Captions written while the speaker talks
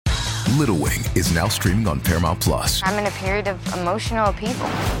Little Wing is now streaming on Paramount+. I'm in a period of emotional upheaval.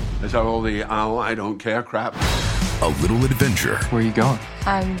 Is that all the I don't care crap? A little adventure. Where are you going?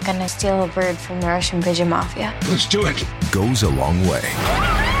 I'm gonna steal a bird from the Russian pigeon mafia. Let's do it. Goes a long way.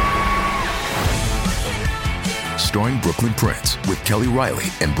 Starring Brooklyn Prince with Kelly Riley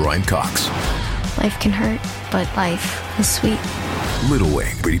and Brian Cox. Life can hurt, but life is sweet. Little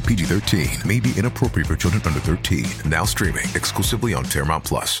Wing, rated PG-13, may be inappropriate for children under 13. Now streaming exclusively on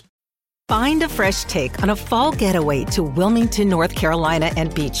Paramount+. Find a fresh take on a fall getaway to Wilmington, North Carolina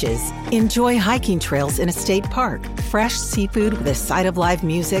and beaches. Enjoy hiking trails in a state park, fresh seafood with a side of live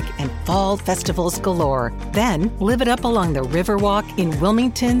music, and fall festivals galore. Then live it up along the Riverwalk in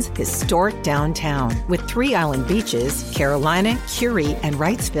Wilmington's historic downtown. With 3 island beaches, Carolina, Curie, and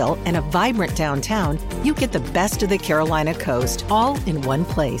Wrightsville, and a vibrant downtown, you get the best of the Carolina coast, all in one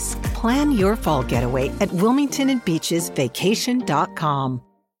place. Plan your fall getaway at WilmingtonandBeachesVacation.com.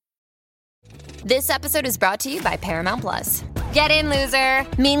 This episode is brought to you by Paramount Plus. Get in, loser!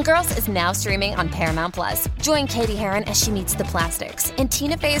 Mean Girls is now streaming on Paramount Plus. Join Katie Heron as she meets the plastics in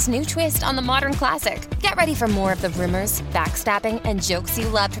Tina Fey's new twist on the modern classic. Get ready for more of the rumors, backstabbing, and jokes you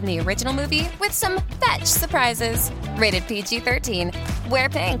loved from the original movie with some fetch surprises. Rated PG-13. Wear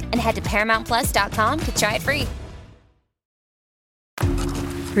pink and head to ParamountPlus.com to try it free.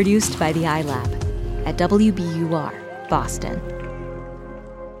 Produced by the iLab at WBUR, Boston.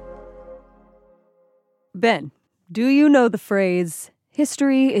 Ben, do you know the phrase,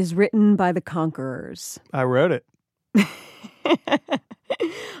 history is written by the conquerors? I wrote it.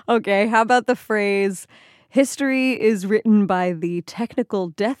 Okay, how about the phrase, history is written by the technical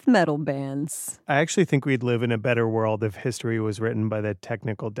death metal bands? I actually think we'd live in a better world if history was written by the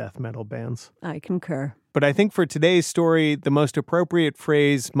technical death metal bands. I concur. But I think for today's story, the most appropriate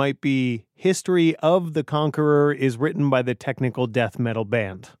phrase might be, history of the conqueror is written by the technical death metal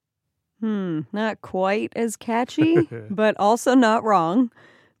band. Not quite as catchy, but also not wrong.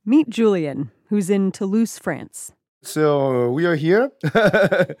 Meet Julian, who's in Toulouse, France. So we are here.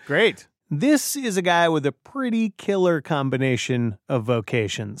 Great. This is a guy with a pretty killer combination of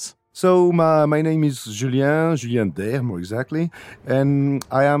vocations. So my name is Julien Dare, more exactly, and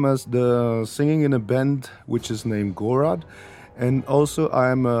I am singing in a band which is named Gorod, and also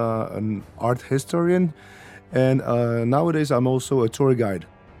I'm an art historian, and nowadays I'm also a tour guide.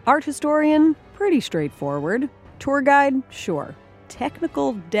 Art historian, pretty straightforward. Tour guide, sure.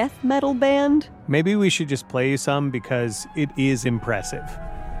 Technical death metal band? Maybe we should just play you some because it is impressive.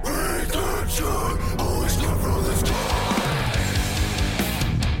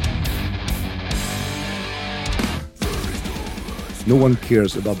 No one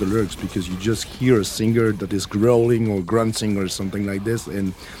cares about the lyrics because you just hear a singer that is growling or grunting or something like this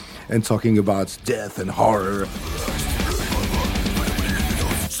and talking about death and horror.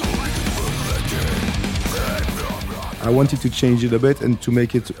 I wanted to change it a bit and to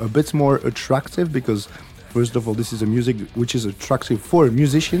make it a bit more attractive because, first of all, this is a music which is attractive for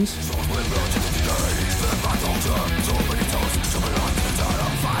musicians.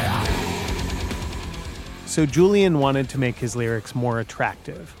 So Julian wanted to make his lyrics more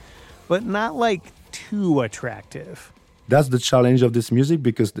attractive, but not like too attractive. That's the challenge of this music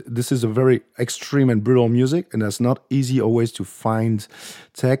because this is a very extreme and brutal music and it's not easy always to find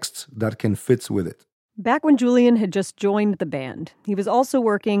text that can fit with it. Back when Julian had just joined the band, he was also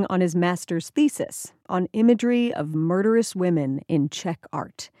working on his master's thesis on imagery of murderous women in Czech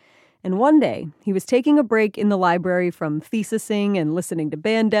art. And one day, he was taking a break in the library from thesising and listening to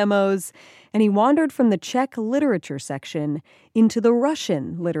band demos, and he wandered from the Czech literature section into the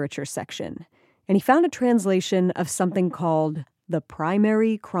Russian literature section. And he found a translation of something called the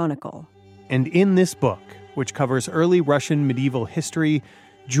Primary Chronicle. And in this book, which covers early Russian medieval history,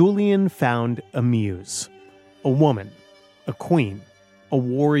 Julian found a muse, a woman, a queen, a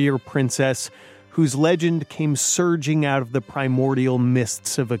warrior princess whose legend came surging out of the primordial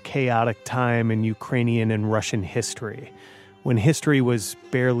mists of a chaotic time in Ukrainian and Russian history, when history was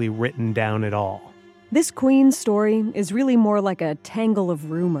barely written down at all. This queen's story is really more like a tangle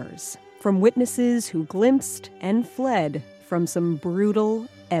of rumors, from witnesses who glimpsed and fled from some brutal,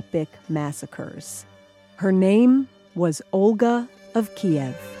 epic massacres. Her name was Olga of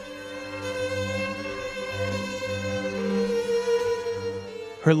Kiev.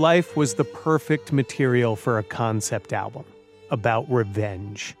 Her life was the perfect material for a concept album about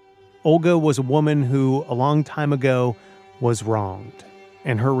revenge. Olga was a woman who, a long time ago, was wronged,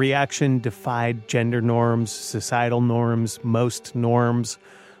 and her reaction defied gender norms, societal norms, most norms.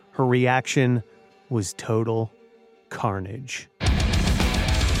 Her reaction was total carnage.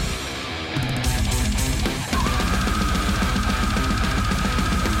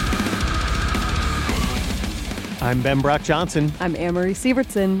 I'm Ben Brock Johnson. I'm Amory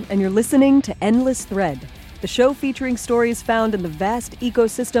Sievertson, and you're listening to Endless Thread, the show featuring stories found in the vast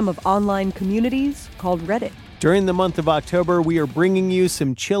ecosystem of online communities called Reddit. During the month of October, we are bringing you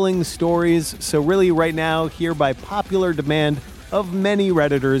some chilling stories. So really right now, here by popular demand of many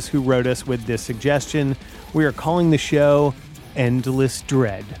Redditors who wrote us with this suggestion, we are calling the show Endless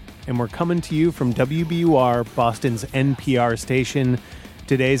Dread. And we're coming to you from WBUR, Boston's NPR station.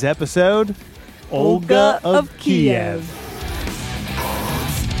 Today's episode, Olga of Kiev.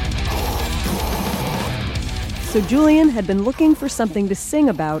 So Julian had been looking for something to sing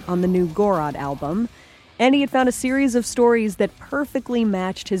about on the new Gorod album, and he had found a series of stories that perfectly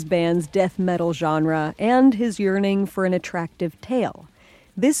matched his band's death metal genre and his yearning for an attractive tale.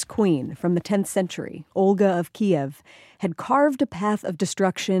 This queen from the 10th century, Olga of Kiev, had carved a path of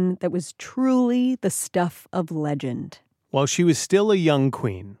destruction that was truly the stuff of legend. While she was still a young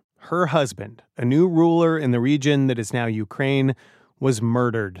queen, her husband, a new ruler in the region that is now Ukraine, was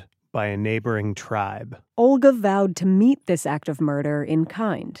murdered by a neighboring tribe. Olga vowed to meet this act of murder in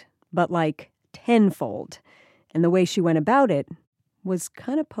kind, but tenfold. And the way she went about it was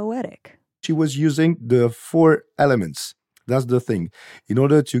kind of poetic. She was using the 4 elements. That's the thing. In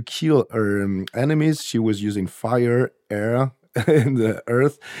order to kill her enemies, she was using fire, air, and the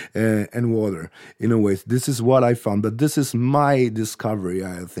earth, and water. In a way, this is what I found. But this is my discovery,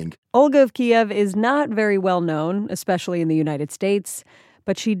 I think. Olga of Kiev is not very well known, especially in the United States,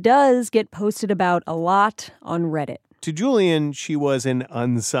 but she does get posted about a lot on Reddit. To Julian, she was an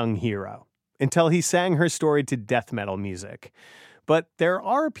unsung hero, until he sang her story to death metal music. But there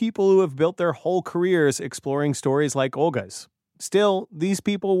are people who have built their whole careers exploring stories like Olga's. Still, these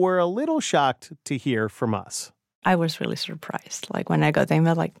people were a little shocked to hear from us. I was really surprised. When I got the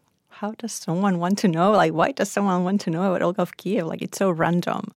email, how does someone want to know? Why does someone want to know about Olga of Kiev? It's so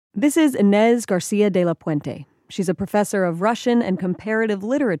random. This is Inés Garcia de la Puente. She's a professor of Russian and comparative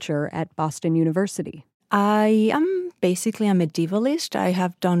literature at Boston University. I am basically a medievalist. I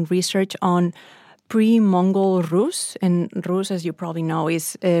have done research on pre-Mongol Rus, and Rus, as you probably know,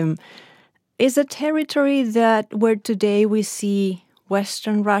 is a territory where today we see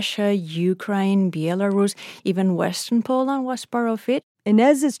Western Russia, Ukraine, Belarus, even Western Poland was part of it.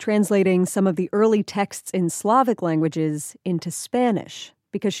 Inés is translating some of the early texts in Slavic languages into Spanish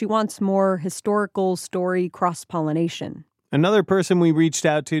because she wants more historical story cross-pollination. Another person we reached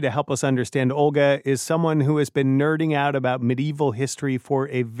out to help us understand Olga is someone who has been nerding out about medieval history for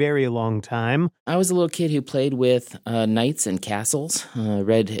a very long time. I was a little kid who played with knights and castles,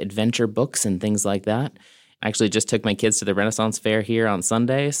 read adventure books and things like that. I actually just took my kids to the Renaissance Fair here on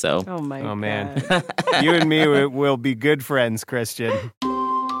Sunday, so... Oh, God. Man. You and me will be good friends, Christian.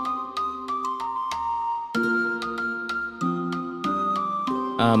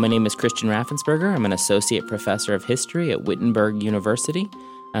 My name is Christian Raffensperger. I'm an associate professor of history at Wittenberg University,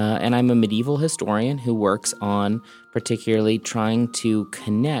 and I'm a medieval historian who works on particularly trying to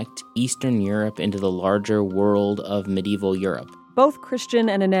connect Eastern Europe into the larger world of medieval Europe. Both Christian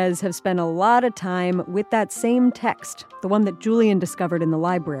and Inés have spent a lot of time with that same text, the one that Julian discovered in the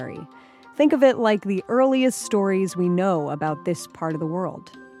library. Think of it like the earliest stories we know about this part of the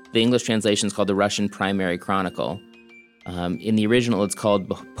world. The English translation is called the Russian Primary Chronicle. In the original, it's called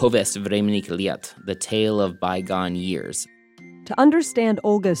Povest Vremennik Liet, the Tale of Bygone Years. To understand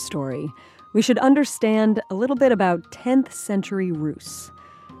Olga's story, we should understand a little bit about 10th century Rus.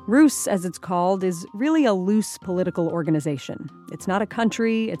 Rus, as it's called, is really a loose political organization. It's not a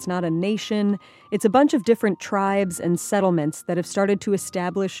country, it's not a nation. It's a bunch of different tribes and settlements that have started to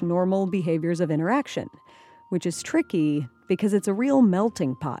establish normal behaviors of interaction, which is tricky because it's a real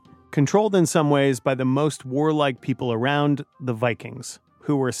melting pot. Controlled in some ways by the most warlike people around, the Vikings,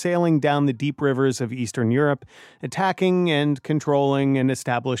 who were sailing down the deep rivers of Eastern Europe, attacking and controlling and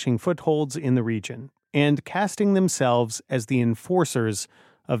establishing footholds in the region, and casting themselves as the enforcers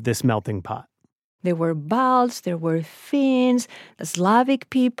of this melting pot. There were Balts, there were Finns, Slavic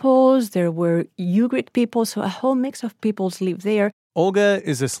peoples, there were Ugric peoples, so a whole mix of peoples lived there. Olga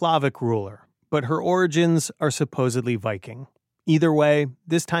is a Slavic ruler, but her origins are supposedly Viking. Either way,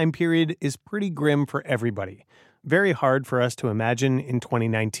 this time period is pretty grim for everybody. Very hard for us to imagine in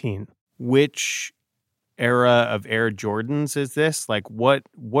 2019. Which era of Air Jordans is this? What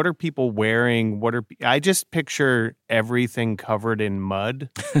are people wearing? I just picture everything covered in mud.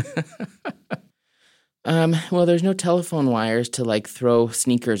 Well, there's no telephone wires to throw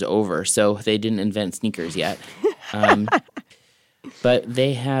sneakers over, so they didn't invent sneakers yet. But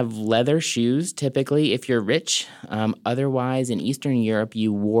they have leather shoes, typically, if you're rich. Otherwise, in Eastern Europe,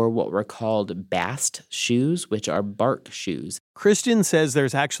 you wore what were called bast shoes, which are bark shoes. Christian says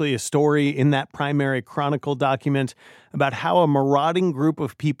there's actually a story in that primary chronicle document about how a marauding group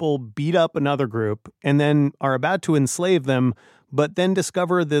of people beat up another group and then are about to enslave them, but then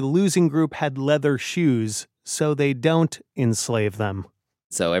discover the losing group had leather shoes, so they don't enslave them.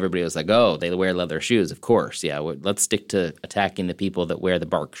 So everybody was like, oh, they wear leather shoes, of course. Yeah, let's stick to attacking the people that wear the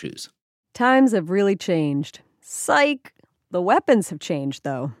bark shoes. Times have really changed. Psych! The weapons have changed,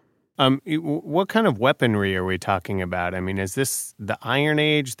 though. What kind of weaponry are we talking about? I mean, is this the Iron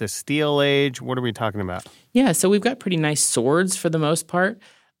Age, the Steel Age? What are we talking about? Yeah, so we've got pretty nice swords for the most part.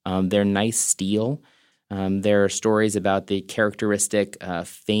 They're nice steel. There are stories about the characteristic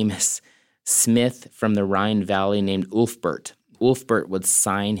famous smith from the Rhine Valley named Ulfbert. Ulfbert would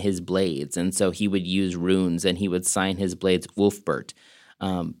sign his blades, and so he would use runes, and he would sign his blades Ulfbert.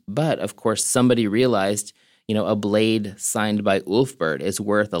 But, of course, somebody realized, a blade signed by Ulfbert is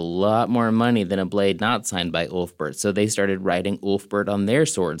worth a lot more money than a blade not signed by Ulfbert. So they started writing Ulfbert on their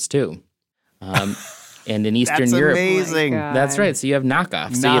swords, too. And in Eastern Europe. That's amazing. That's right. So you have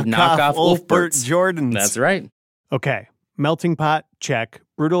knockoffs. So you have knockoff Ulfbert Ulfberts. Jordans. That's right. Okay. Melting pot, check.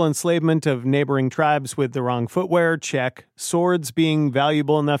 Brutal enslavement of neighboring tribes with the wrong footwear, check. Swords being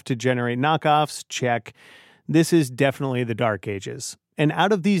valuable enough to generate knockoffs, check. This is definitely the Dark Ages. And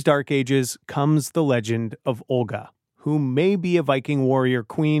out of these Dark Ages comes the legend of Olga, who may be a Viking warrior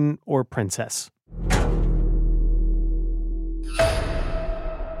queen or princess.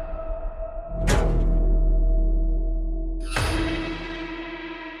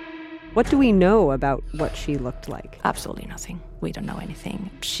 What do we know about what she looked like? Absolutely nothing. We don't know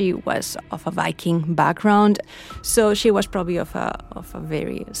anything. She was of a Viking background, so she was probably of a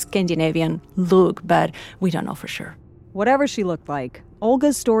very Scandinavian look, but we don't know for sure. Whatever she looked like,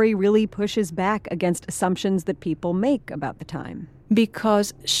 Olga's story really pushes back against assumptions that people make about the time.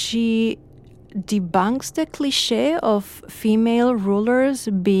 Because she debunks the cliche of female rulers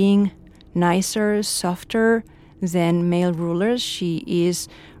being nicer, softer than male rulers. She is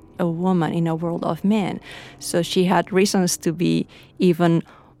a woman in a world of men. So she had reasons to be even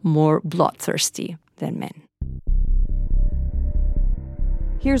more bloodthirsty than men.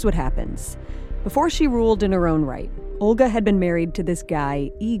 Here's what happens. Before she ruled in her own right, Olga had been married to this guy,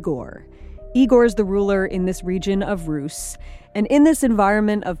 Igor. Igor's the ruler in this region of Rus. And in this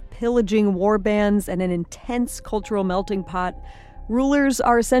environment of pillaging war bands and an intense cultural melting pot, rulers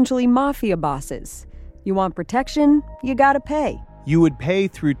are essentially mafia bosses. You want protection, you gotta pay. You would pay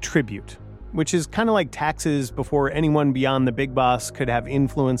through tribute, which is kind of like taxes before anyone beyond the big boss could have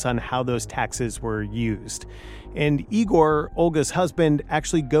influence on how those taxes were used. And Igor, Olga's husband,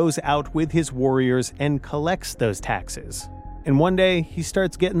 actually goes out with his warriors and collects those taxes. And one day, he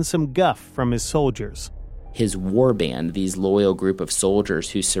starts getting some guff from his soldiers. His war band, these loyal group of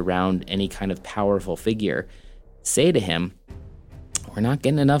soldiers who surround any kind of powerful figure, say to him, we're not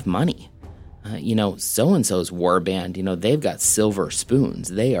getting enough money. So-and-so's war band, they've got silver spoons.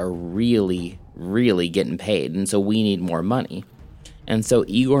 They are really, really getting paid, and so we need more money. And so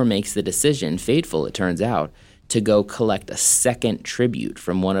Igor makes the decision, fateful it turns out, to go collect a second tribute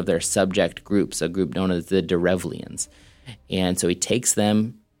from one of their subject groups, a group known as the Derevlians. And so he takes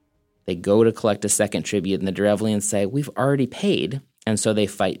them, they go to collect a second tribute, and the Derevlians say, we've already paid, and so they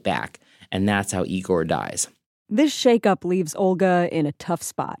fight back. And that's how Igor dies. This shakeup leaves Olga in a tough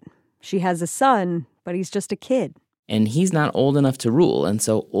spot. She has a son, but he's just a kid. And he's not old enough to rule, and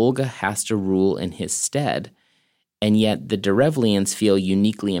so Olga has to rule in his stead. And yet the Derevlians feel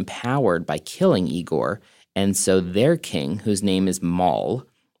uniquely empowered by killing Igor, and so their king, whose name is Mal,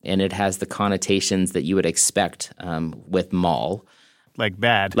 and it has the connotations that you would expect with Mal. Like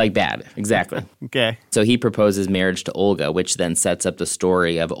bad. Like bad, exactly. Okay. So he proposes marriage to Olga, which then sets up the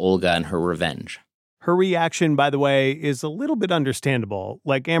story of Olga and her revenge. Her reaction, by the way, is a little bit understandable.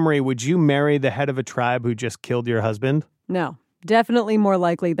 Like, Amory, would you marry the head of a tribe who just killed your husband? No. Definitely more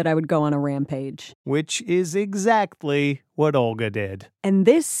likely that I would go on a rampage. Which is exactly what Olga did. And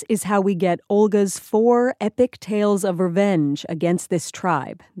this is how we get Olga's 4 epic tales of revenge against this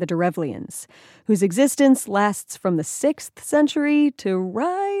tribe, the Derevlians, whose existence lasts from the 6th century to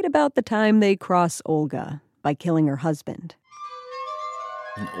right about the time they cross Olga by killing her husband.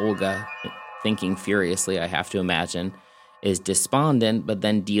 And Olga, thinking furiously, I have to imagine, is despondent, but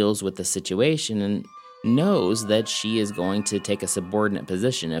then deals with the situation and knows that she is going to take a subordinate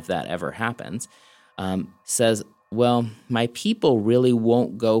position if that ever happens, says, well, my people really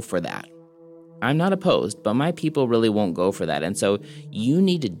won't go for that. I'm not opposed, but my people really won't go for that. And so you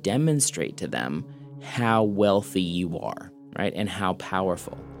need to demonstrate to them how wealthy you are, right, and how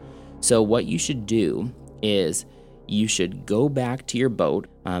powerful. So what you should do is you should go back to your boat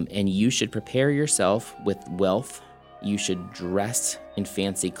and you should prepare yourself with wealth you should dress in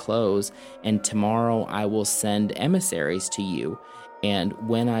fancy clothes, and tomorrow I will send emissaries to you. And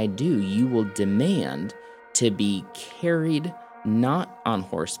when I do, you will demand to be carried not on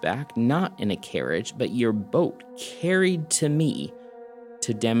horseback, not in a carriage, but your boat carried to me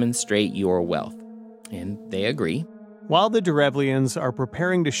to demonstrate your wealth. And they agree. While the Derevlians are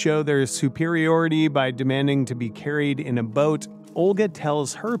preparing to show their superiority by demanding to be carried in a boat, Olga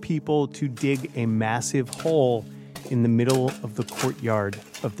tells her people to dig a massive hole in the middle of the courtyard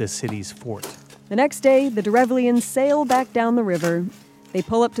of the city's fort. The next day, the Derevlians sail back down the river. They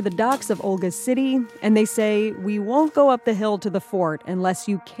pull up to the docks of Olga's city, and they say, "We won't go up the hill to the fort unless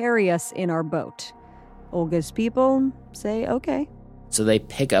you carry us in our boat." Olga's people say, okay. So they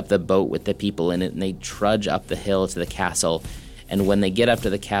pick up the boat with the people in it, and they trudge up the hill to the castle. And when they get up to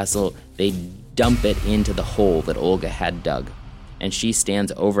the castle, they dump it into the hole that Olga had dug. And she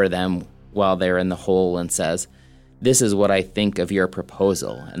stands over them while they're in the hole and says, "This is what I think of your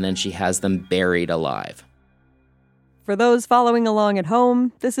proposal." And then she has them buried alive. For those following along at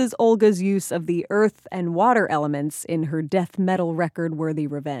home, this is Olga's use of the earth and water elements in her death metal record-worthy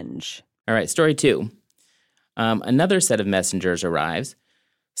revenge. All right, story 2. Another set of messengers arrives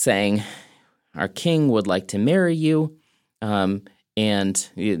saying, "Our king would like to marry you." And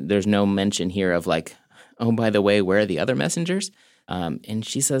there's no mention here of like, "Oh, by the way, where are the other messengers?" And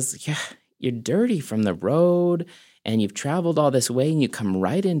she says, "Yeah, you're dirty from the road, and you've traveled all this way, and you come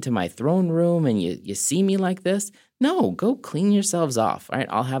right into my throne room, and you see me like this? No, go clean yourselves off. All right,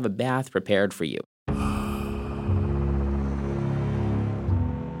 I'll have a bath prepared for you."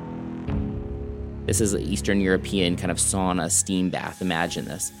 This is an Eastern European kind of sauna, steam bath. Imagine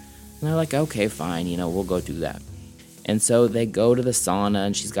this. And they're like, "Okay, fine, we'll go do that." And so they go to the sauna,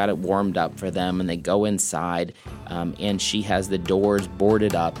 and she's got it warmed up for them, and they go inside, and she has the doors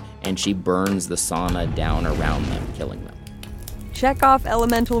boarded up, and she burns the sauna down around them, killing them. Check off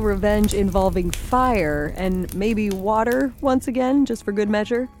elemental revenge involving fire and maybe water once again, just for good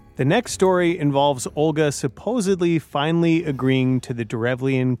measure. The next story involves Olga supposedly finally agreeing to the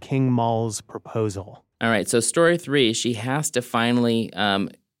Derevlian King Mal's proposal. All right, so story 3, she has to finally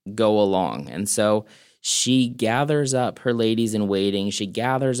go along. And so she gathers up her ladies in waiting. She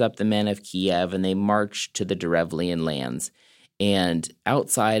gathers up the men of Kiev, and they march to the Derevlian lands. And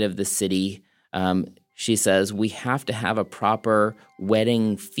outside of the city, she says, "We have to have a proper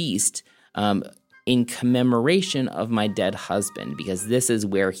wedding feast in commemoration of my dead husband, because this is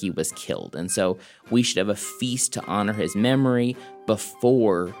where he was killed. And so we should have a feast to honor his memory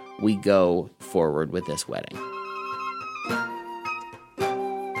before we go forward with this wedding."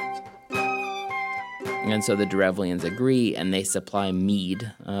 And so the Derevlians agree, and they supply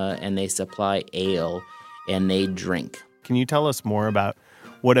mead, and they supply ale, and they drink. Can you tell us more about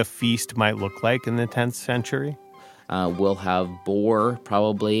what a feast might look like in the 10th century? We'll have boar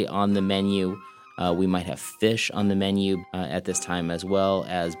probably on the menu. We might have fish on the menu at this time, as well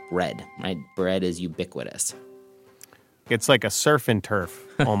as bread. Right? Bread is ubiquitous. It's like a surf and turf,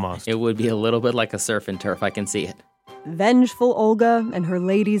 almost. It would be a little bit like a surf and turf. I can see it. Vengeful Olga and her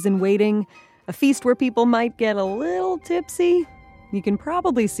ladies in waiting. A feast where people might get a little tipsy. You can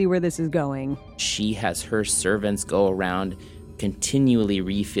probably see where this is going. She has her servants go around continually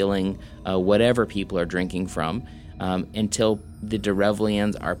refilling whatever people are drinking from until the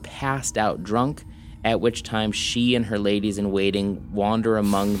Derevlians are passed out drunk, at which time she and her ladies in waiting wander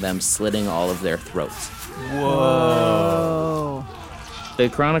among them, slitting all of their throats. Whoa. The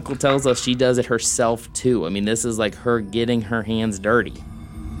Chronicle tells us she does it herself, too. I mean, this is like her getting her hands dirty.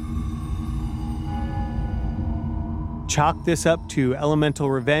 Chalk this up to elemental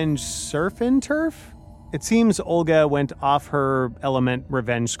revenge, surf and turf? It seems Olga went off her element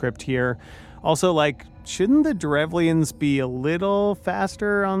revenge script here. Also, shouldn't the Derevlians be a little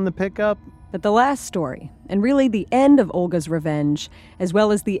faster on the pickup? But the last story, and really the end of Olga's revenge, as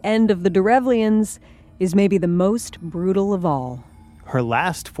well as the end of the Derevlians, is maybe the most brutal of all. Her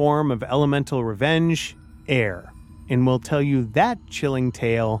last form of elemental revenge, air. And we'll tell you that chilling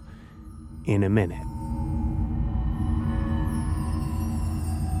tale in a minute.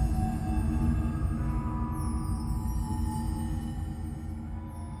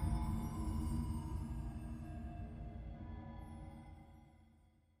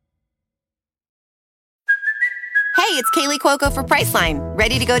 Hey, it's Kaylee Cuoco for Priceline.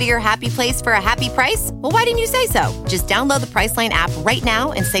 Ready to go to your happy place for a happy price? Well, why didn't you say so? Just download the Priceline app right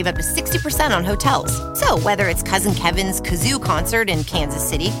now and save up to 60% on hotels. So whether it's Cousin Kevin's Kazoo Concert in Kansas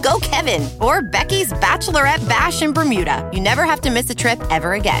City, go Kevin, or Becky's Bachelorette Bash in Bermuda, you never have to miss a trip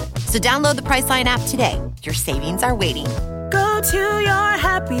ever again. So download the Priceline app today. Your savings are waiting. Go to your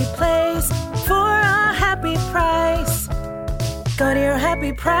happy place for a happy happy price. Go to your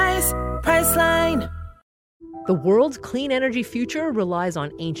happy price, Priceline. The world's clean energy future relies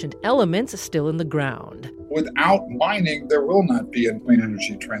on ancient elements still in the ground. Without mining, there will not be a clean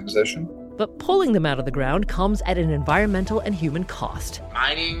energy transition. But pulling them out of the ground comes at an environmental and human cost.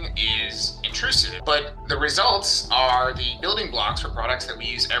 Mining is intrusive, but the results are the building blocks for products that we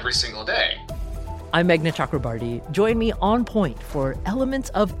use every single day. I'm Meghna Chakrabarty. Join me on Point for Elements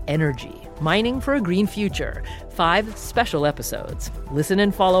of Energy, Mining for a Green Future. 5 special episodes. Listen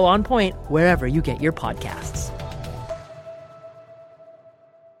and follow On Point wherever you get your podcasts.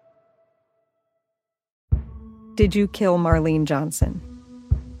 Did you kill Marlene Johnson?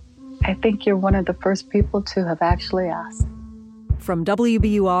 I think you're one of the first people to have actually asked. From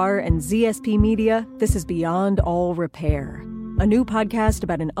WBUR and ZSP Media, this is Beyond All Repair, a new podcast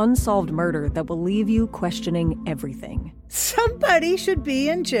about an unsolved murder that will leave you questioning everything. Somebody should be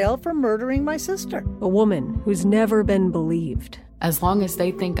in jail for murdering my sister. A woman who's never been believed. As long as they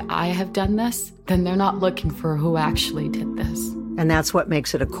think I have done this, then they're not looking for who actually did this. And that's what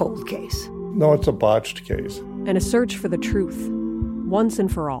makes it a cold case. No, it's a botched case. And a search for the truth, once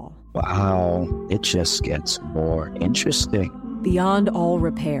and for all. Wow, it just gets more interesting. Beyond All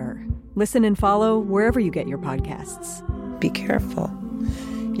Repair. Listen and follow wherever you get your podcasts. Be careful.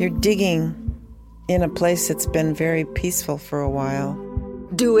 You're digging in a place that's been very peaceful for a while.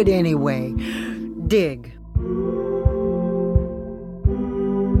 Do it anyway. Dig.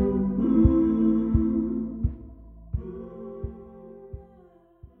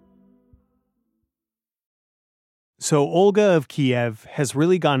 So Olga of Kiev has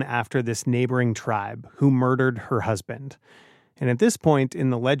really gone after this neighboring tribe who murdered her husband. And at this point in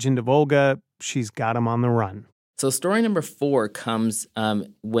the legend of Olga, she's got him on the run. So story number 4 comes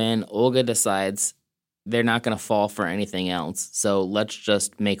when Olga decides they're not going to fall for anything else, so let's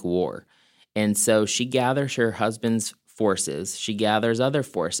just make war. And so she gathers her husband's forces, she gathers other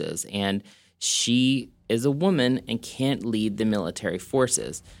forces, and she is a woman and can't lead the military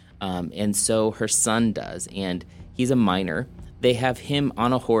forces. And so her son does, and he's a miner. They have him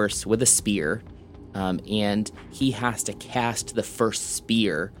on a horse with a spear, and he has to cast the first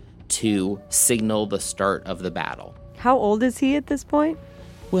spear to signal the start of the battle. How old is he at this point?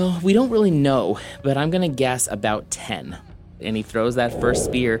 Well, we don't really know, but I'm going to guess about 10. And he throws that first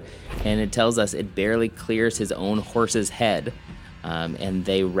spear, and it tells us it barely clears his own horse's head. And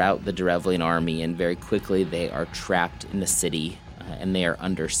they rout the Derevlian army, and very quickly they are trapped in the city, and they are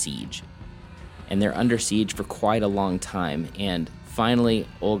under siege. And they're under siege for quite a long time, and finally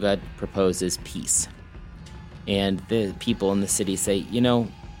Olga proposes peace. And the people in the city say, you know,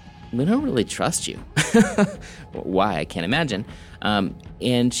 we don't really trust you. Why? I can't imagine.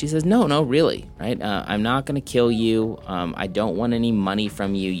 And she says, no, really, right? I'm not going to kill you. I don't want any money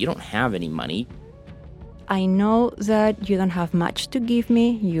from you. You don't have any money. I know that you don't have much to give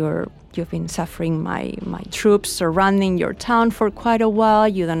me. You've been suffering my troops surrounding your town for quite a while.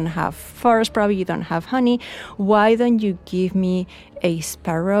 You don't have furs, probably you don't have honey. Why don't you give me a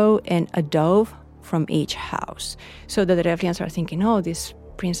sparrow and a dove from each house? So the Derevlians are thinking, oh, this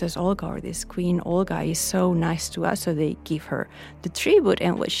Princess Olga or this Queen Olga is so nice to us, so they give her the tribute.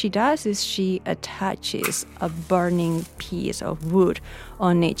 And what she does is she attaches a burning piece of wood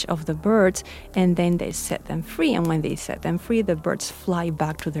on each of the birds, and then they set them free. And when they set them free, the birds fly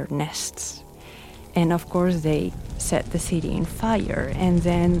back to their nests. And of course, they set the city in fire. And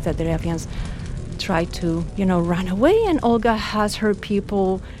then the Derevlians try to, run away, and Olga has her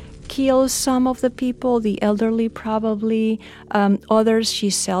people kill some of the people, the elderly probably. Others she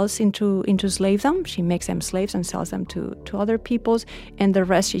sells into slavedom. She makes them slaves and sells them to other peoples, and the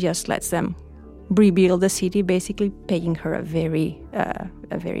rest she just lets them rebuild the city, basically paying her a very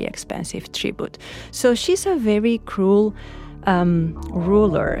expensive tribute. So she's a very cruel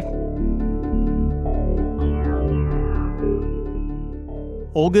ruler.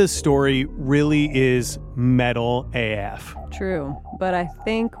 Olga's story really is metal AF. True, but I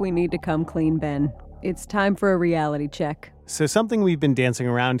think we need to come clean, Ben. It's time for a reality check. So something we've been dancing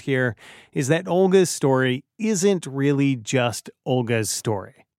around here is that Olga's story isn't really just Olga's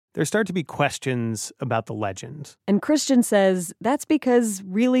story. There start to be questions about the legend. And Christian says that's because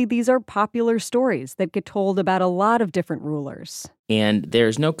really these are popular stories that get told about a lot of different rulers. And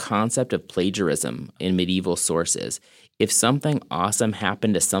there's no concept of plagiarism in medieval sources. If something awesome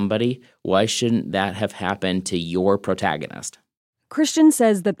happened to somebody, why shouldn't that have happened to your protagonist? Christian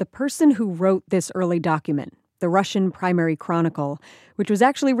says that the person who wrote this early document, the Russian Primary Chronicle, which was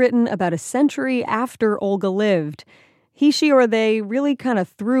actually written about a century after Olga lived, he, she, or they really kind of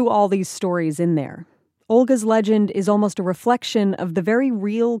threw all these stories in there. Olga's legend is almost a reflection of the very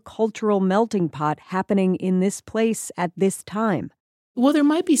real cultural melting pot happening in this place at this time. Well, there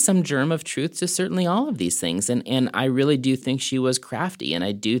might be some germ of truth to certainly all of these things. And I really do think she was crafty, and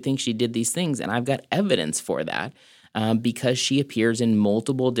I do think she did these things. And I've got evidence for that because she appears in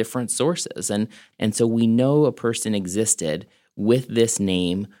multiple different sources. And so we know a person existed with this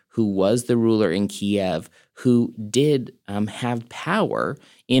name who was the ruler in Kiev, who did have power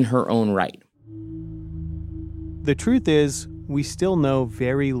in her own right. The truth is, we still know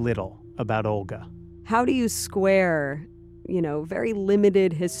very little about Olga. How do you square, very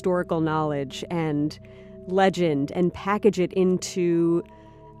limited historical knowledge and legend and package it into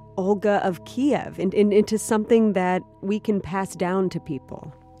Olga of Kiev, into something that we can pass down to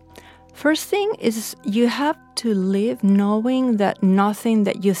people? First thing is you have to live knowing that nothing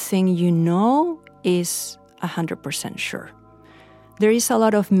that you think you know is 100% sure. There is a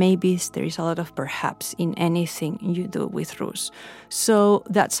lot of maybes, there is a lot of perhaps in anything you do with Rus. So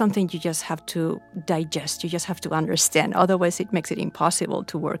that's something you just have to digest, you just have to understand. Otherwise, it makes it impossible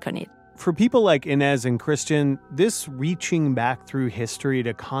to work on it. For people like Inez and Christian, this reaching back through history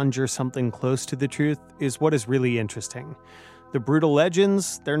to conjure something close to the truth is what is really interesting. The brutal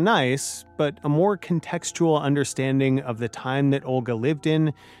legends, they're nice, but a more contextual understanding of the time that Olga lived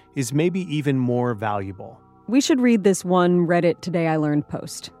in is maybe even more valuable. We should read this one Reddit Today I Learned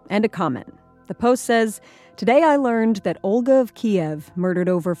post and a comment. The post says, "Today I learned that Olga of Kiev murdered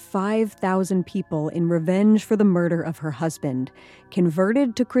over 5,000 people in revenge for the murder of her husband,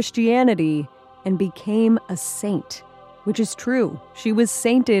 converted to Christianity, and became a saint." Which is true. She was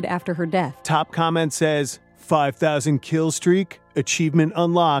sainted after her death. Top comment says, 5,000 kill streak, achievement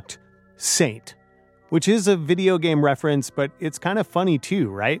unlocked, saint. Which is a video game reference, but it's kind of funny too,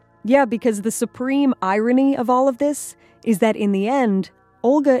 right? Yeah, because the supreme irony of all of this is that in the end,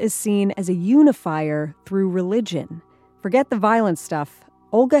 Olga is seen as a unifier through religion. Forget the violent stuff.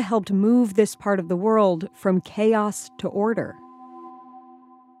 Olga helped move this part of the world from chaos to order.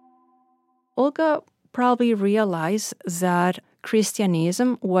 Olga probably realized that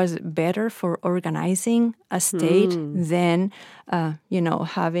Christianism was better for organizing a state than,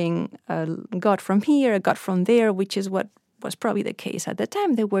 having a god from here, a god from there, which is what was probably the case at the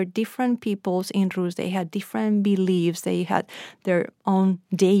time. There were different peoples in Rus. They had different beliefs. They had their own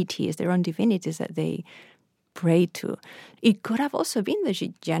deities, their own divinities that they prayed to. It could have also been that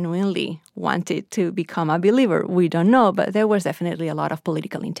she genuinely wanted to become a believer. We don't know, but there was definitely a lot of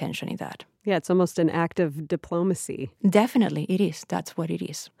political intention in that. Yeah, it's almost an act of diplomacy. Definitely, it is. That's what it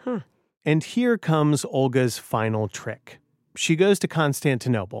is. And here comes Olga's final trick. She goes to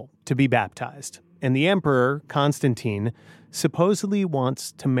Constantinople to be baptized. And the emperor, Constantine, supposedly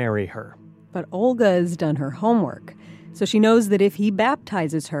wants to marry her. But Olga has done her homework, so she knows that if he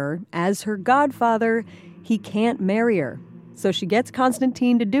baptizes her as her godfather, he can't marry her. So she gets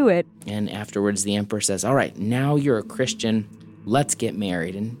Constantine to do it. And afterwards, the emperor says, "All right, now you're a Christian. Let's get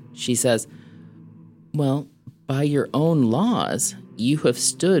married." And she says, "Well, by your own laws, you have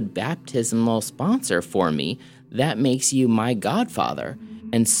stood baptismal sponsor for me. That makes you my godfather.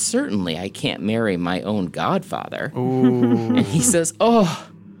 And certainly I can't marry my own godfather." Ooh. And he says, Oh,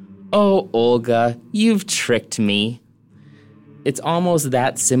 Olga, you've tricked me. It's almost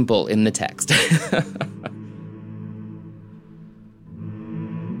that simple in the text.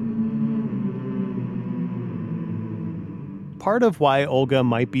 Part of why Olga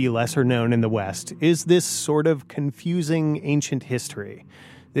might be lesser known in the West is this sort of confusing ancient history.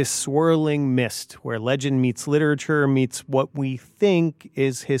 This swirling mist where legend meets literature meets what we think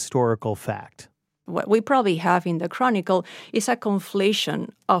is historical fact. What we probably have in the Chronicle is a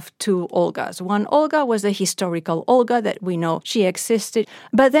conflation of two Olgas. One Olga was the historical Olga that we know she existed.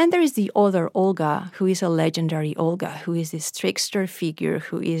 But then there is the other Olga, who is a legendary Olga, who is this trickster figure,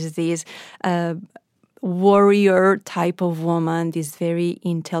 who is this warrior type of woman, this very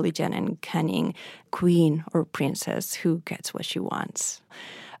intelligent and cunning queen or princess who gets what she wants.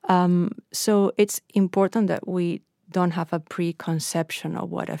 So it's important that we don't have a preconception of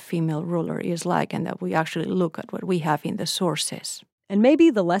what a female ruler is like and that we actually look at what we have in the sources. And maybe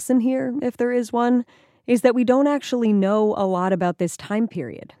the lesson here, if there is one, is that we don't actually know a lot about this time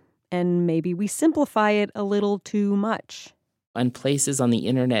period. And maybe we simplify it a little too much. On places on the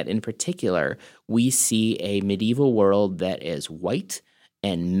internet in particular, we see a medieval world that is white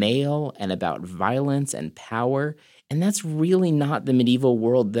and male and about violence and power. And that's really not the medieval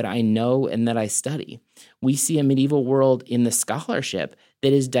world that I know and that I study. We see a medieval world in the scholarship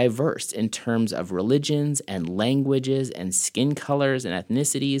that is diverse in terms of religions and languages and skin colors and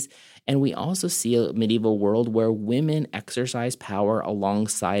ethnicities. And we also see a medieval world where women exercise power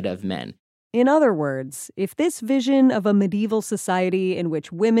alongside of men. In other words, if this vision of a medieval society in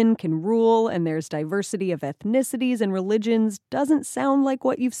which women can rule and there's diversity of ethnicities and religions doesn't sound like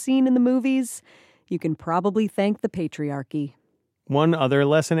what you've seen in the movies, you can probably thank the patriarchy. One other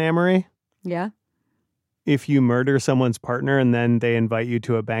lesson, Amory. Yeah? If you murder someone's partner and then they invite you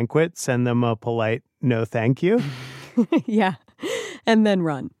to a banquet, send them a polite no thank you. Yeah. And then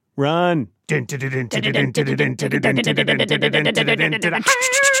run. Run.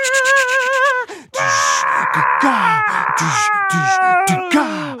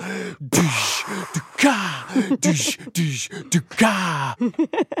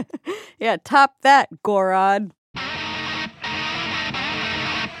 Yeah, top that, Gorod.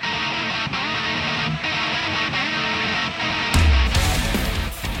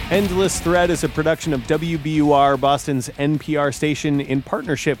 Endless Thread is a production of WBUR, Boston's NPR station, in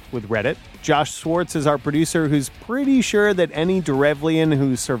partnership with Reddit. Josh Swartz is our producer, who's pretty sure that any Derevlian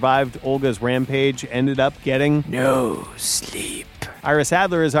who survived Olga's rampage ended up getting no sleep. Iris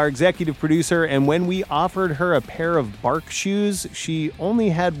Adler is our executive producer, and when we offered her a pair of bark shoes, she only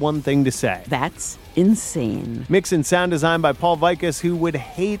had one thing to say. That's insane. Mix and sound design by Paul Vikas, who would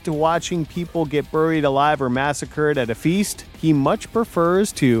hate watching people get buried alive or massacred at a feast. He much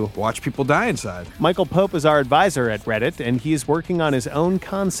prefers to watch people die inside. Michael Pope is our advisor at Reddit, and he's working on his own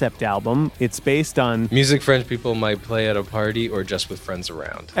concept album. It's based on music French people might play at a party or just with friends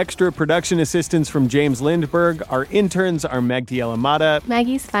around. Extra production assistance from James Lindberg. Our interns are Meg Dielamata,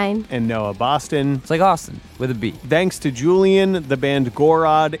 Maggie's fine, and Noah Boston. It's like Austin with a B. Thanks to Julian, the band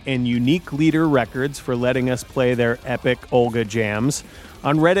Gorod, and Unique Leader Records for letting us play their epic Olga jams.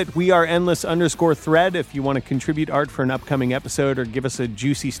 On Reddit, we are endless_thread. If you want to contribute art for an upcoming episode or give us a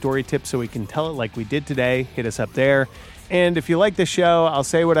juicy story tip so we can tell it like we did today, hit us up there. And if you like the show, I'll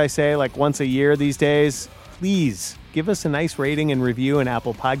say what I say like once a year these days. Please give us a nice rating and review in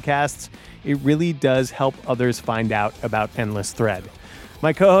Apple Podcasts. It really does help others find out about Endless Thread.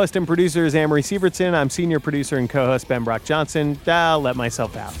 My co-host and producer is Amory Sievertson. I'm senior producer and co-host Ben Brock Johnson. I'll let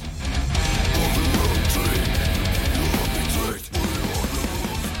myself out.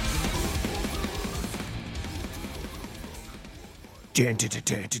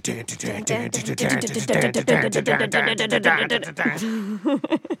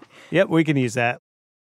 Yep, we can use that.